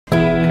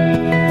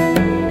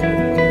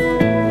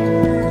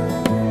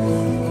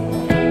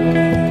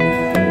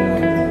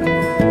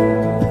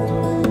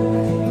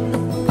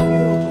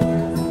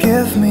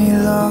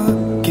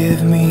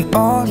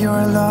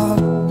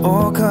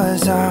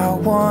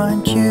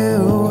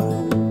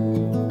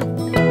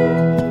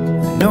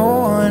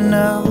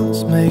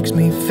makes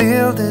me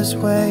feel this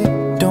way.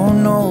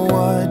 Don't know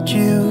what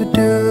you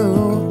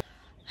do.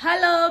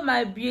 Hello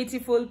my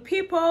beautiful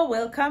people,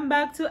 welcome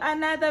back to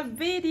another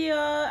video.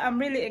 I'm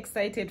really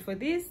excited for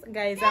this,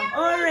 guys. I'm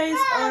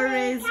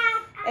always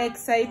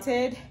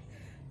excited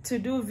to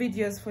do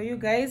videos for you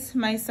guys.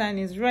 My son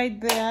is right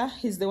there,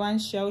 he's the one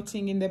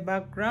shouting in the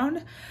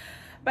background.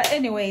 But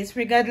anyways,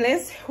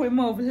 regardless, we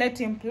move,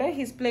 let him play.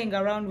 He's playing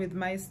around with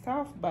my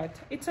stuff, but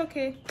it's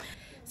okay.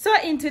 So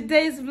in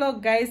today's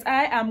vlog, guys,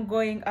 I am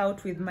going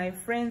out with my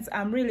friends.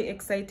 I'm really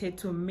excited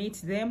to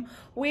meet them.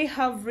 We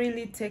have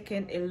really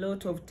taken a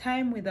lot of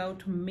time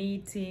without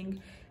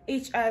meeting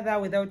each other,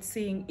 without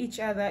seeing each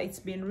other. It's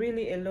been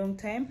really a long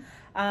time.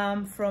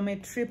 From a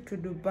trip to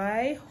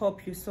Dubai.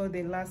 Hope you saw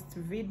the last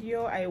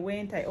video. I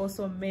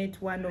also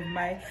met one of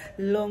my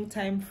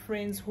longtime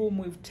friends whom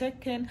we've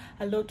taken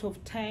a lot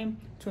of time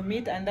to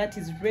meet, and that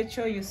is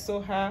Rachel. You saw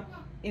her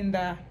in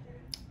the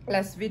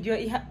last video.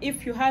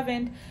 If you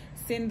haven't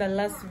seen the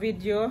last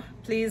video,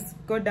 please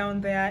go down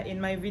there in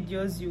my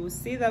videos. You will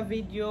see the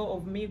video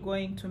of me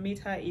going to meet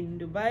her in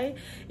Dubai.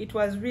 It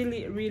was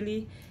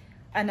really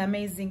an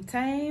amazing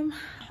time.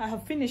 I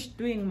have finished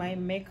doing my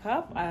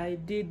makeup. I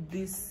did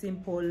this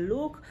simple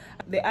look.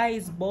 The eye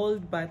is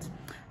bold, but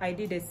I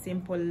did a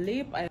simple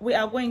lip. We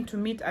are going to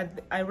meet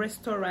at a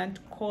restaurant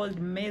called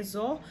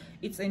MEZO.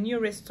 It's a new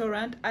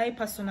restaurant. I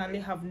personally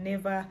have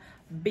never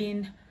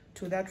been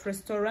to that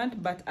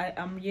restaurant, but I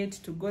am yet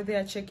to go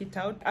there, check it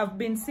out. I've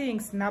been seeing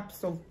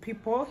snaps of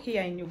people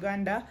here in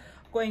Uganda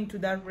going to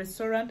that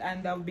restaurant,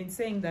 and I've been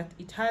saying that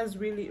it has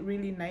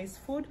really nice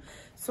food.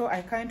 So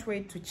I can't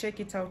wait to check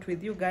it out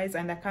with you guys,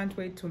 and I can't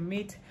wait to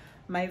meet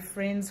my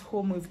friends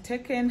whom we've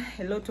taken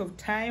a lot of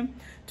time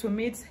to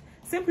meet,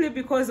 simply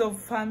because of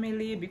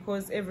family,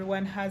 because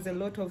everyone has a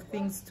lot of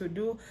things to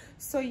do.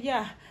 So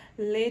yeah,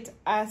 let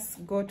us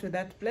go to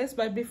that place.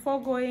 But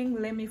before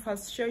going, let me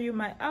first show you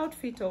my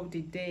outfit of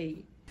the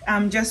day.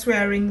 I'm just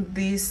wearing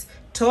this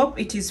top.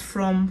 It is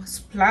from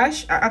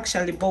Splash. I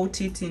actually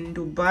bought it in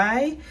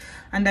Dubai,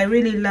 and I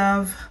really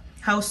love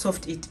how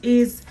soft it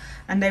is,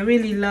 and I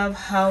really love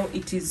how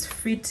it is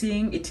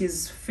fitting. It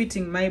is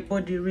fitting my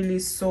body really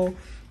so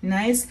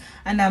nice.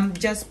 And I'm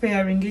just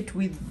pairing it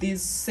with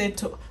this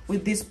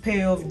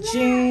pair of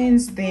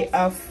jeans. They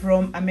are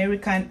from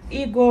American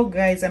Eagle,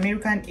 guys.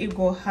 American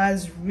Eagle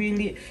has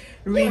really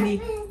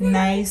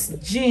nice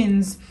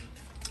jeans.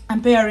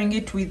 I'm pairing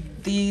it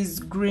with these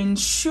green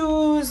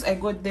shoes. I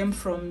got them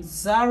from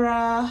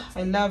Zara.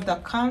 I love the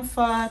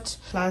comfort.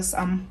 Plus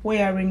I'm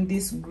wearing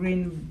this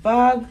green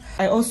bag.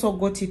 I also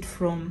got it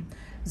from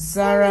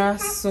Zara.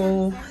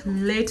 So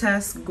let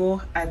us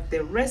go at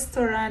the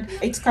restaurant.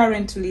 It's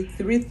currently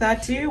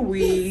 3:30.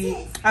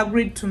 We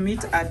agreed to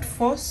meet at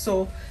 4,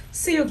 so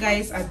see you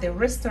guys at the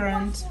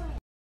restaurant.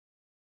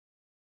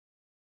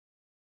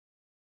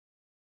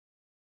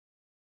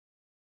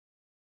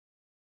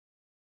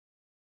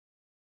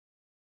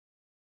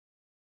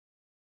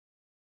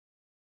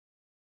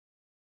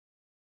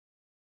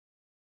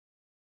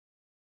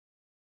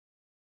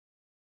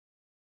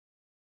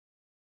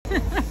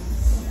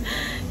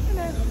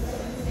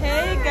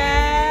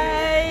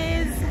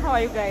 How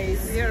are you guys?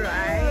 You're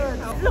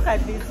right. Look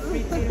at these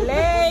pretty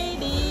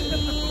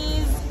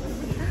ladies.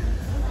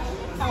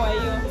 How are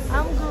you?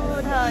 I'm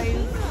good. How are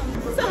you?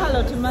 Say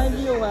hello to my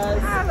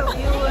viewers. Hello,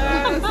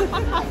 viewers.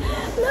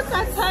 Look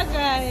at her,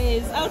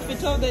 guys.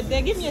 Outfit of the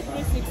day. Give me a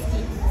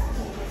 360.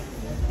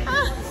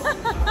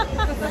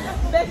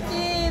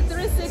 Becky,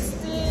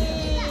 360.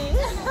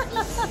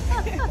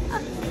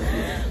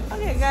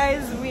 Okay,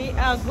 guys, we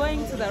are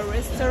going to the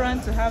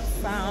restaurant to have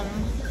some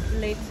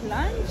late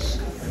lunch.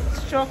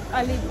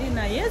 Early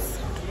dinner, yes?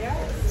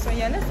 So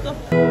yeah, let's go.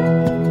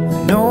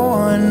 No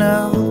one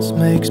else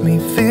makes me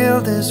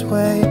feel this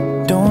way.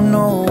 Don't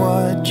know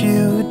what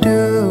you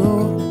do.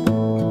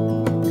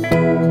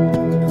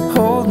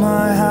 Hold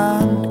my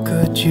hand,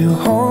 could you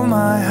hold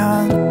my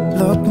hand?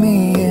 Look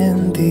me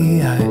in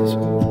the eyes.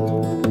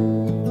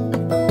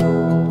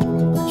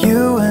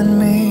 You and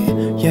me,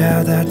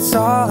 yeah, that's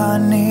all I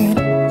need,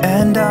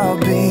 and I'll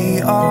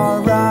be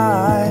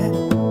alright.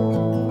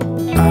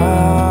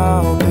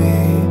 I'll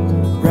be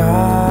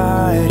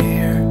right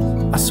here.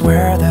 I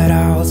swear that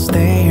I'll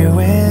stay here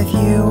with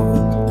you.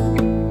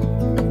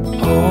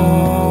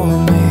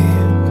 Hold me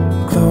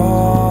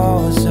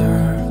closer.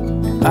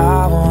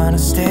 I wanna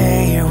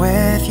stay here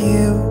with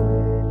you.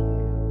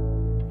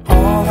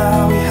 All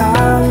that we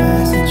have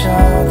is each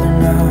other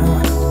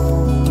now.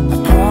 I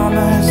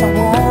promise I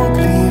won't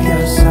leave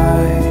your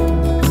side.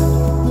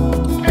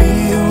 Be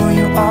who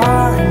you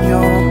are and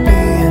you'll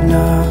be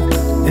enough.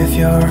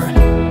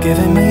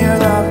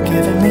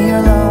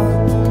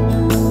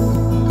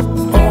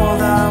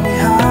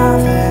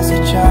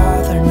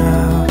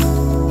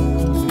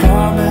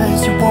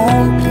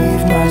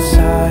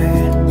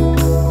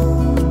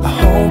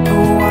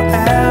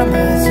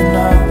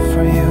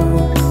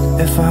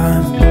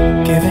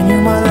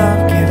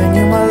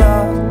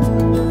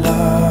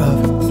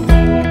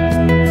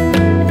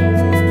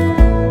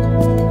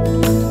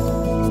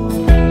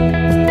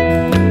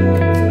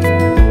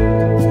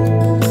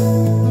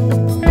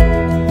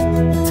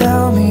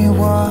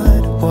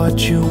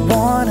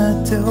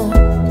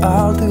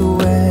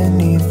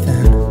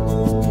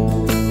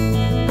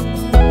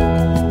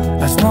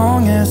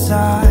 as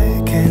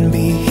I can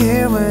be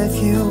here with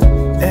you,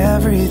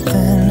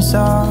 everything's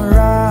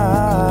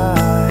alright.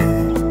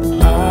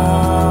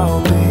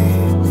 I'll be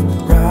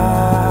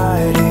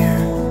right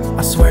here,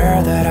 I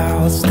swear that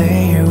I'll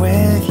stay here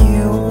with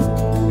you.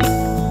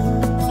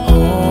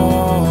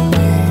 Hold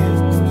me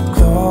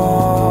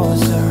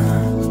closer,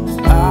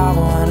 I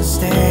wanna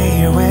stay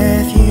here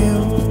with you.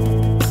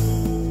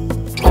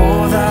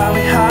 All that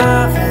we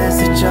have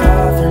is each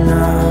other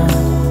now.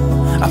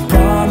 I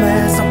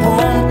promise I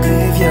won't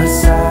leave your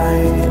side.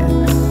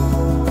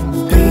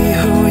 Be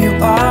who you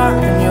are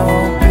and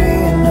you'll be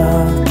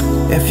enough.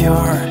 If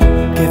you're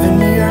giving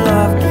me your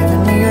love,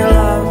 giving me your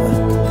love.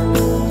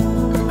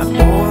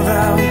 All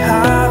that we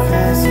have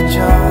is each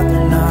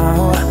other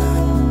now.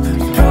 I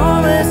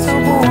promise I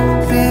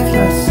won't leave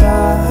your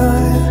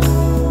side.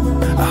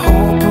 I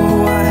hope who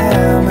I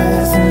am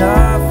is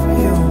enough for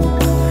you.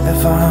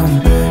 If I'm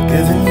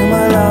giving you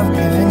my love,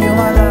 giving you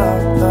my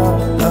love,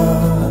 love, love.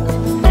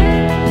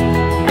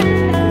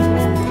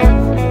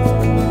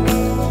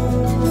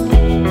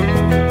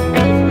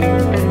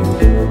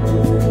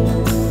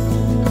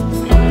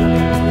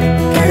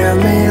 Give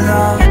me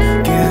love,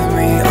 give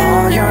me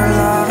all your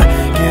love,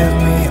 give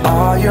me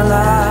all your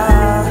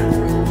love.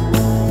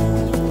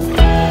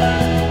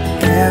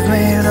 Give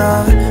me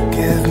love,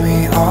 give me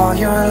all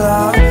your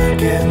love,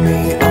 give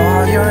me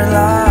all your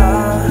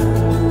love.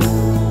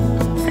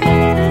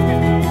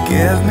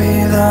 Give me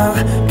love,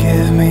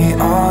 give me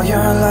all your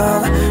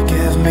love,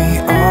 give me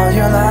all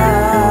your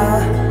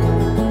love.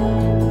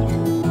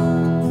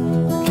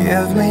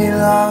 Give me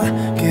love,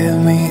 give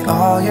me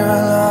all your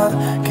love,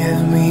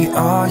 give me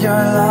all your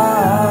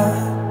love.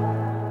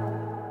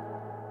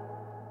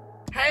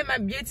 Hi my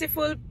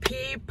beautiful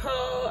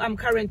people, I'm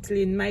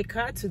currently in my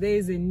car. Today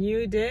is a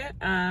new day.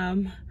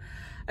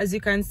 As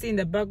you can see in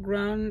the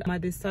background, I'm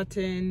at a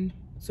certain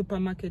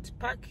supermarket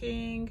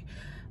parking,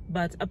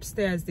 but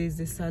upstairs there's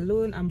a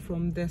salon. I'm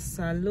from the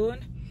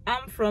salon.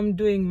 I'm from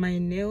doing my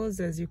nails.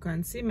 As you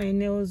can see, my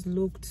nails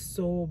looked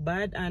so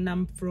bad, and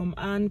I'm from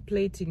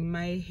unplaiting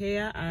my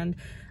hair, and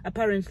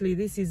apparently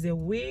this is a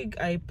wig.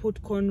 I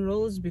put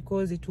cornrows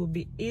because it will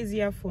be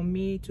easier for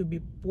me to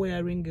be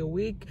wearing a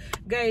wig.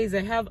 Guys,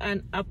 I have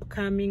an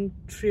upcoming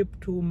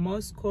trip to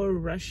Moscow,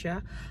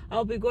 Russia.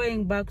 I'll be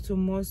going back to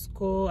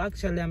Moscow.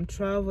 Actually, I'm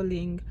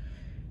traveling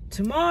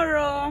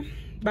tomorrow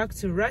back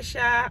to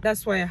Russia.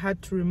 That's why I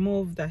had to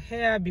remove the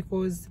hair,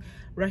 because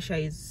Russia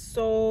is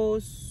so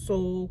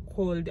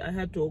cold. I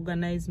had to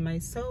organize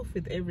myself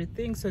with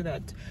everything so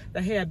that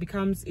the hair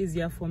becomes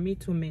easier for me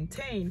to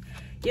maintain.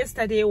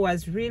 Yesterday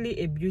was really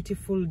a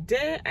beautiful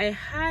day. I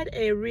had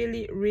a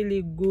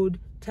really good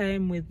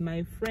time with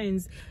my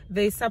friends.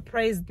 They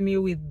surprised me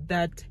with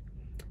that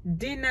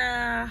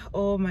dinner.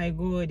 Oh my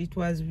god, it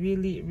was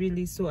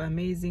really so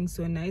amazing,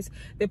 so nice.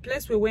 The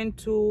place we went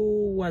to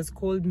was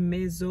called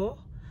MEZO,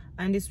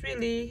 and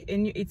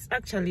it's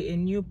actually a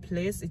new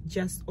place. It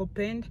just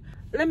opened.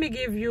 Let me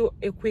give you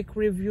a quick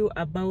review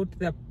about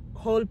the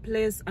whole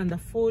place and the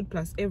food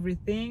plus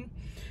everything.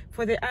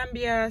 For the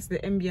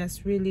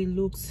ambience really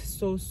looks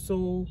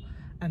so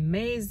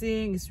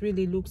amazing. It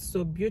really looks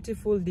so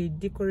beautiful. They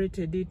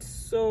decorated it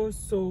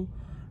so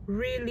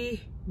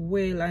really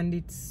well, and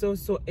it's so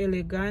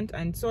elegant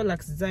and so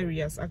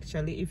luxurious.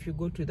 Actually, if you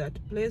go to that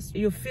place,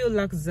 you feel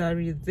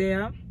luxury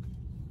there.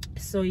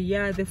 So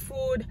yeah, the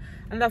food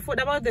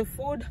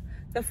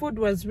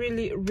was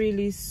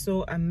really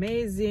so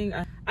amazing.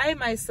 I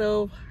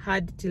myself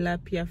had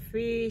tilapia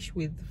fish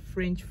with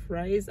French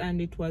fries, and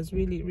it was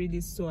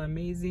really so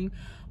amazing.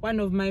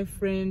 One of my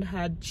friends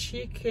had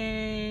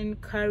chicken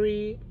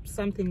curry,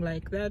 something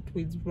like that,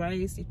 with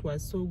rice. It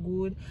was so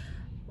good.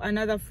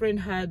 Another friend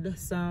had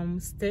some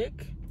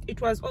steak. It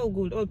was all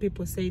good. All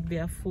people said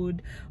their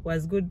food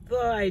was good,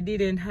 though I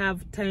didn't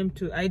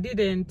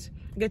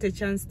get a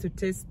chance to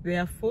taste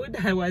their food.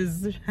 I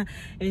was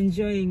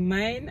enjoying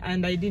mine,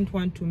 and I didn't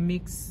want to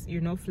mix, you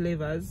know,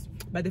 flavors,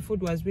 but the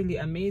food was really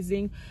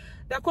amazing.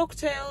 The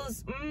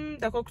cocktails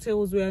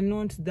were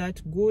not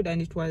that good,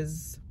 and it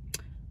was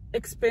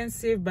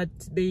expensive, but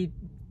they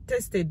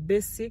tasted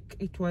basic.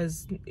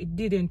 It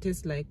didn't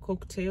taste like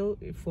cocktail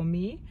for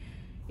me.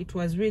 It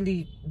was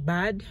really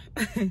bad.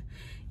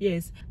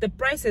 Yes, the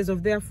prices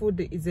of their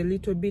food is a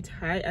little bit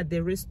high at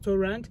the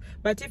restaurant,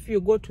 but if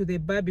you go to the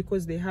bar,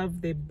 because they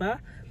have the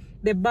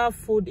bar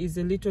food is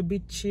a little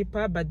bit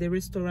cheaper, but the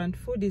restaurant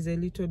food is a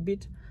little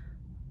bit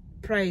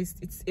priced.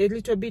 It's a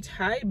little bit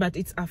high, but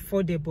it's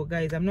affordable,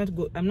 guys. I'm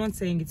not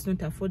saying it's not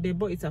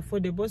affordable. It's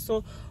affordable.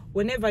 So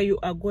whenever you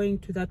are going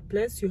to that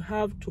place, you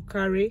have to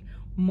carry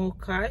more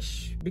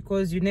cash,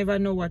 because you never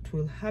know what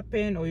will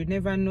happen, or you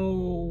never know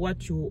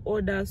what you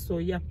order. So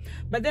yeah,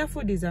 but their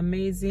food is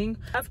amazing.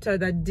 After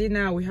that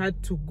dinner, we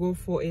had to go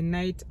for a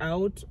night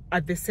out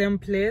at the same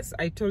place.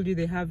 I told you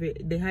they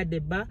had a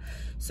bar,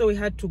 so we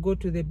had to go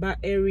to the bar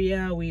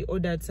area. We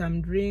ordered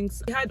some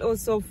drinks. We had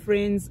also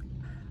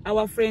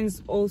our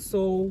friends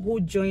also who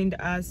joined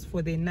us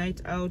for the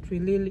night out.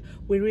 We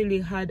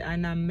really had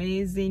an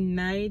amazing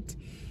night.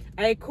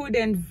 I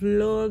couldn't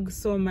vlog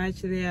so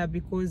much there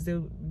because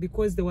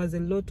there was a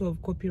lot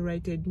of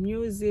copyrighted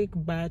music,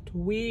 but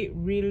we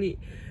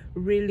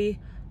really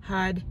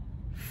had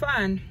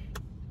fun.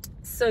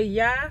 So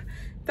yeah,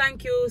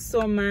 thank you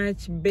so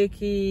much,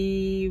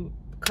 Becky,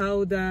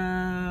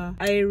 Kauda,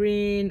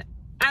 Irene,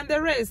 and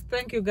the rest.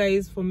 Thank you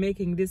guys for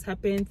making this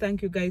happen.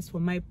 Thank you guys for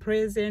my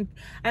present.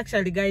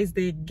 Actually guys,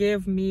 they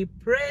gave me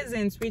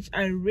presents which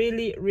I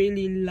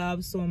really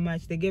love so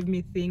much. They gave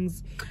me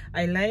things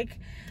I like.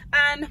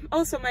 And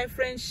also my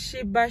friend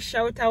Shiba,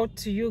 shout out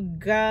to you,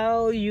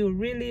 girl. You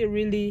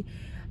really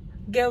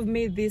gave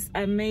me this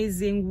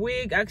amazing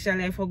wig.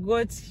 Actually I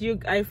forgot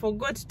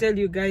to tell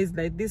you guys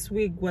that this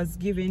wig was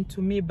given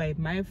to me by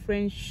my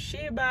friend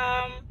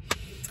Shiba.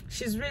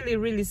 She's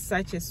really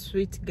such a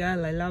sweet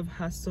girl. I love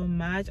her so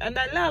much, and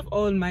I love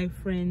all my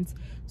friends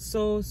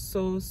so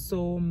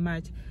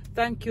much.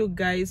 Thank you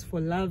guys for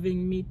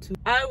loving me too.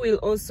 I will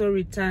also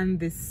return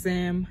the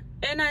same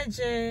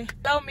energy.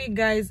 Allow me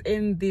guys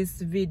end this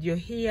video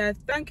here.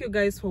 Thank you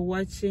guys for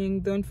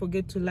watching. Don't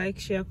forget to like,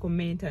 share,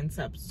 comment, and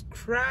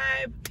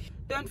subscribe.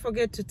 Don't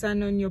forget to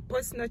turn on your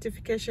post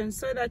notifications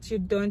so that you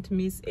don't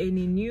miss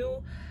any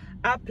new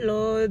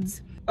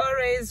uploads.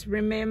 Always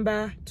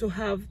remember to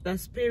have the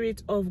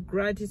spirit of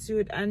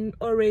gratitude and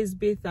always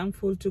be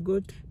thankful to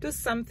God. Do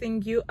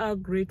something you are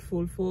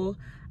grateful for.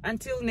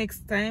 Until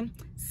next time,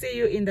 see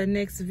you in the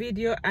next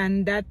video,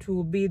 and that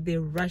will be the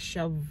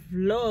Russia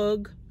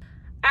vlog.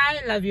 I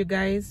love you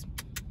guys.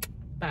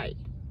 Bye.